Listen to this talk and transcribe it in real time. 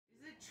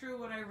true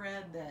what I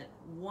read, that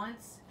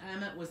once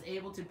Emmett was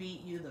able to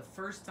beat you the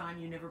first time,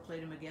 you never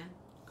played him again?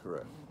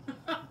 Correct.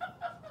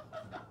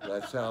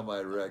 That's how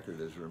my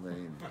record has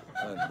remained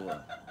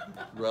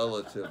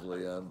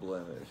relatively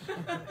unblemished.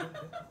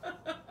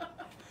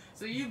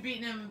 So you've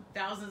beaten him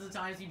thousands of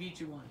times, he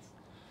beat you once?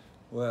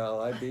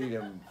 Well, I beat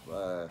him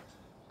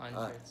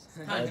Hundreds.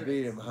 I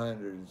beat him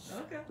hundreds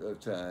Okay.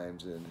 of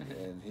times,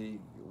 and he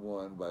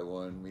won by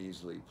one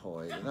measly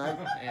point. And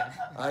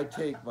I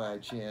take my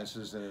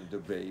chances in a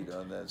debate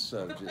on that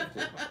subject.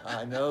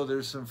 I know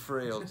there's some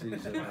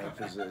frailties in my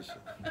position.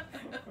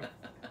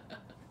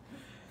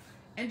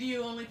 And do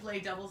you only play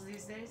doubles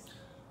these days?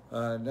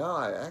 No,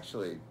 I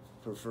actually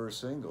prefer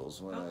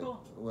singles. Cool.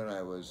 When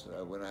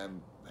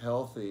I'm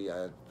healthy,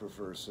 I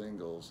prefer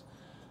singles.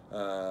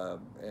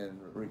 And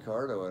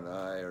Ricardo and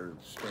I are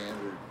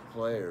standard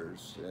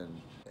players,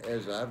 and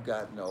as I've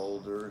gotten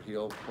older,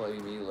 he'll play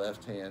me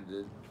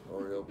left-handed,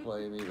 or he'll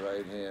play me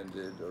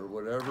right-handed, or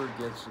whatever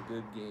gets a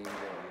good game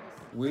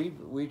going.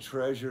 We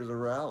treasure the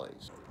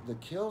rallies. The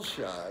kill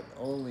shot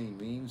only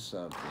means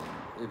something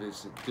if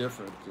it's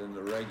different than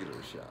the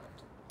regular shot.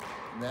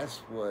 And that's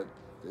what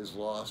is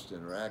lost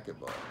in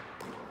racquetball.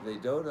 They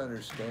don't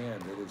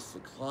understand that it's the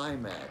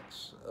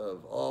climax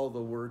of all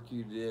the work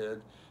you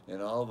did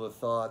and all the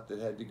thought that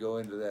had to go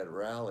into that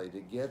rally to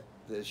get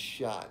this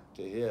shot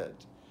to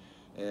hit.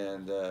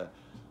 And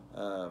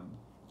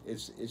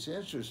it's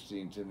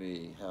interesting to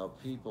me how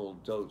people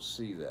don't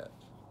see that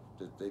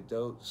they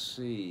don't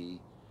see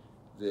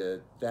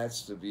that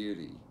that's the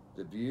beauty.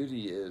 The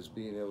beauty is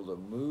being able to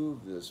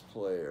move this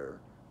player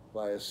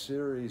by a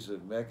series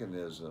of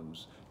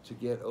mechanisms to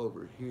get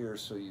over here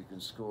so you can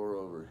score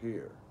over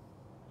here.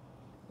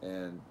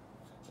 And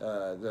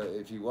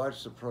if you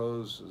watch the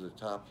pros, the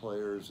top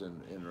players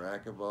in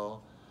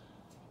racquetball,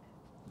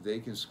 they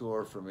can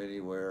score from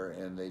anywhere,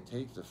 and they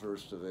take the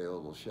first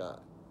available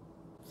shot.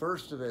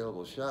 First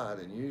available shot,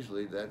 and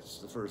usually that's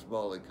the first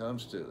ball that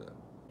comes to them.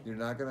 You're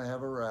not going to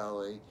have a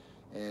rally,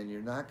 and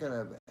you're not going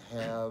to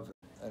have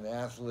an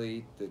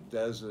athlete that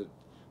doesn't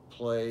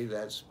play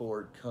that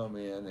sport come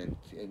in and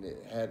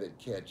have it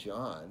catch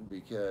on,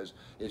 because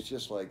it's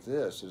just like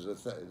this.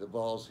 The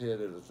ball's hit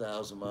at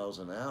 1,000 miles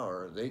an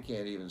hour. They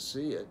can't even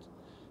see it.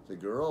 The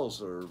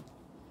girls are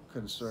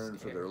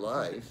concerned for their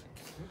life,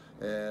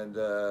 and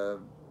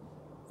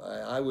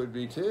I would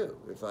be too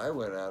if I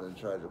went out and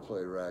tried to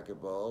play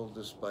racquetball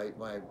despite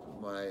my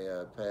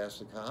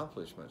past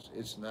accomplishments.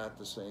 It's not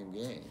the same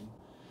game,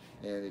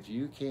 and if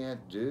you can't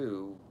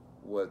do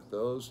what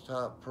those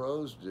top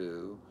pros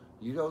do,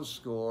 you don't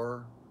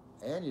score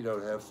and you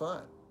don't have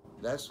fun.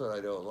 That's what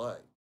I don't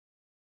like.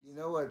 You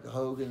know what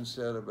Hogan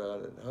said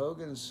about it?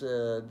 Hogan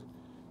said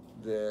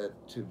that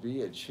to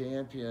be a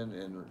champion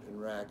in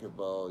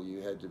racquetball,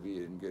 you had to be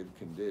in good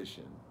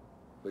condition,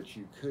 but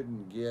you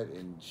couldn't get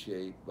in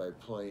shape by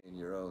playing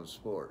your own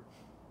sport.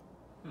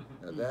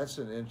 Now that's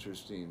an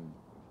interesting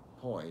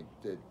point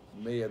that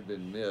may have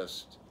been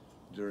missed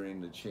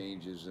during the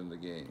changes in the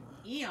game.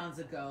 Eons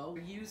ago,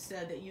 you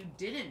said that you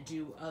didn't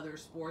do other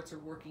sports or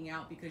working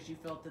out because you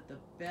felt that the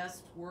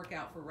best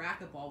workout for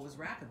racquetball was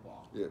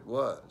racquetball. It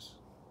was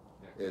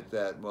at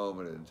that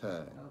moment in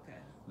time. Okay.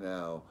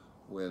 Now,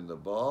 when the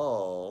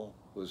ball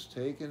was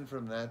taken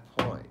from that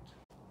point,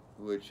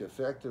 which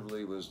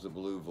effectively was the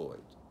blue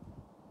void,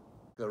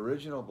 the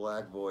original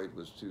black void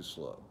was too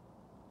slow.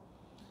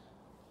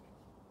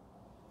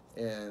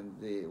 And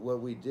what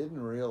we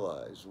didn't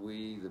realize,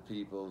 we, the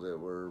people that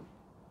were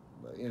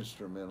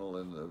instrumental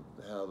in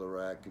how the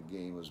racket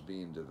game was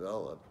being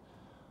developed,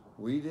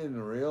 we didn't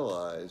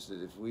realize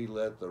that if we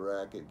let the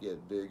racket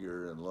get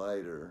bigger and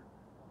lighter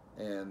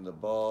and the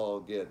ball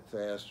get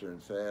faster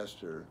and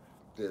faster,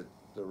 that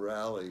the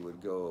rally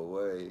would go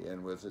away,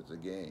 and with it the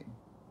game.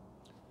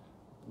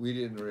 We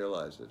didn't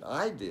realize it.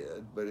 I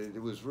did, but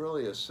it was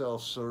really a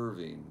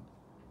self-serving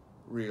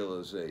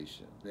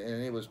realization,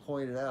 and it was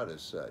pointed out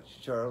as such.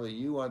 Charlie,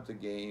 you want the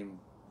game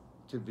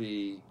to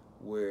be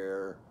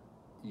where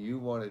you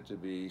want it to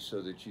be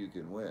so that you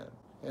can win.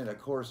 And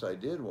of course I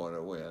did want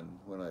to win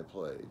when I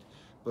played,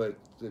 but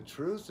the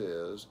truth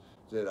is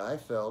that I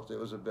felt it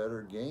was a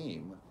better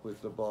game with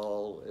the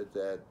ball at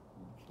that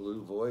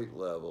blue void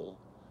level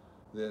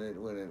than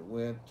when it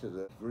went to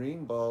the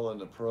green ball in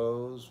the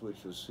pros,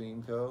 which was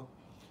Simcoe,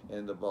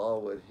 and the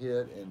ball would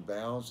hit and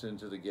bounce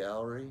into the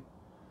gallery.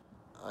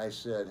 I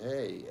said,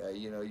 hey,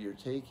 you're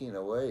taking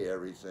away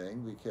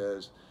everything,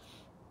 because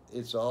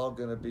it's all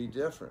going to be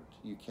different.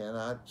 You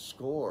cannot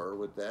score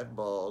with that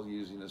ball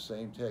using the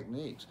same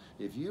techniques.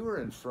 If you were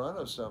in front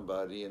of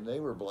somebody and they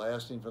were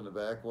blasting from the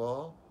back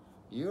wall,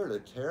 you were at a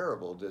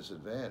terrible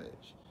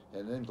disadvantage.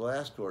 And then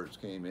glass courts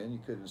came in, you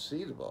couldn't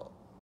see the ball.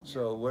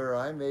 So where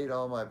I made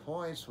all my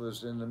points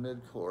was in the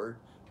mid-court.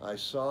 I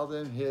saw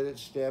them hit it,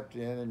 stepped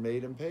in, and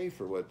made them pay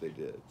for what they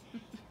did.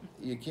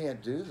 You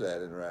can't do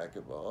that in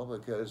racquetball,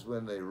 because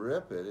when they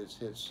rip it, it's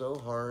hit so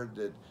hard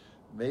that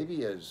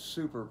maybe a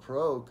super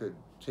pro could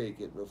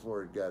take it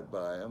before it got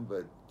by him,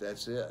 but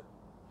that's it.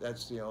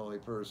 That's the only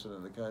person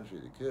in the country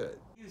that could.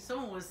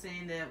 Someone was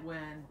saying that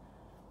when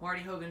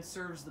Marty Hogan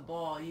serves the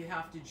ball, you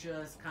have to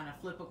just kind of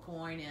flip a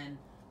coin and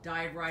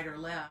dive right or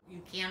left.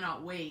 You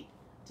cannot wait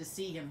to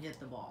see him hit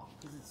the ball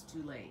because it's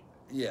too late.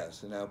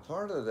 Yes, and now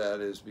part of that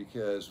is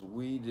because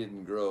we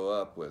didn't grow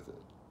up with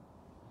it.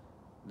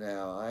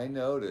 Now, I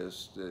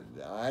noticed that,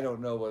 I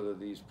don't know whether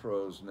these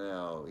pros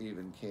now,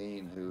 even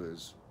Kane, who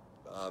is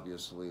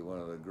obviously one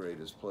of the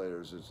greatest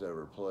players that's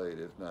ever played,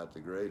 if not the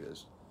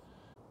greatest,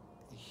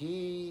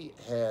 he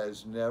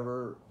has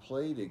never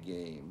played a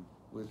game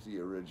with the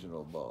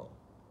original ball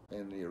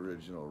and the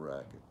original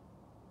racket.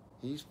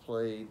 He's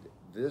played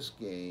this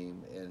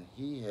game and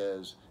he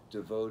has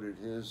devoted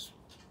his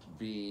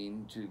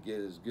being to get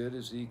as good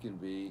as he can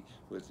be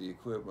with the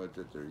equipment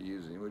that they're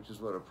using, which is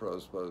what a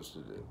pro's supposed to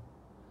do.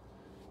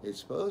 It's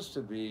supposed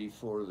to be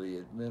for the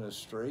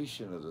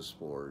administration of the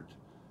sport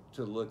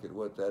to look at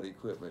what that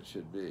equipment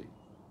should be.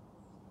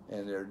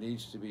 And there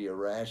needs to be a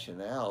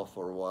rationale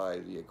for why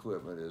the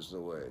equipment is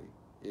the way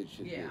it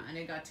should be. Yeah, and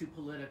it got too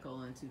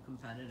political and too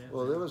competitive.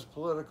 Well, it was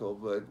political,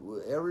 but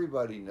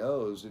everybody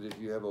knows that if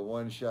you have a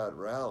one-shot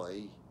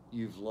rally,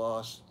 you've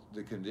lost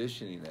the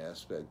conditioning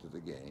aspect of the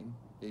game.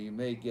 You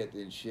may get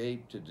in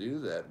shape to do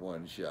that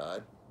one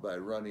shot by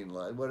running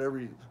line,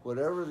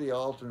 whatever the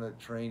alternate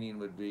training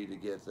would be to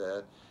get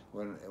that.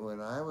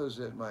 When I was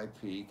at my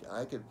peak,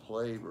 I could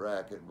play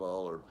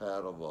racquetball or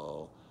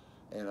paddleball,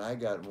 and I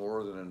got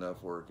more than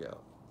enough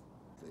workout.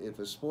 If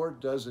a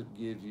sport doesn't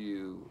give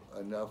you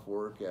enough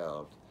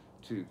workout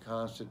to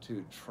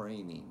constitute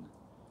training,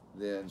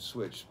 then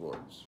switch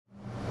sports.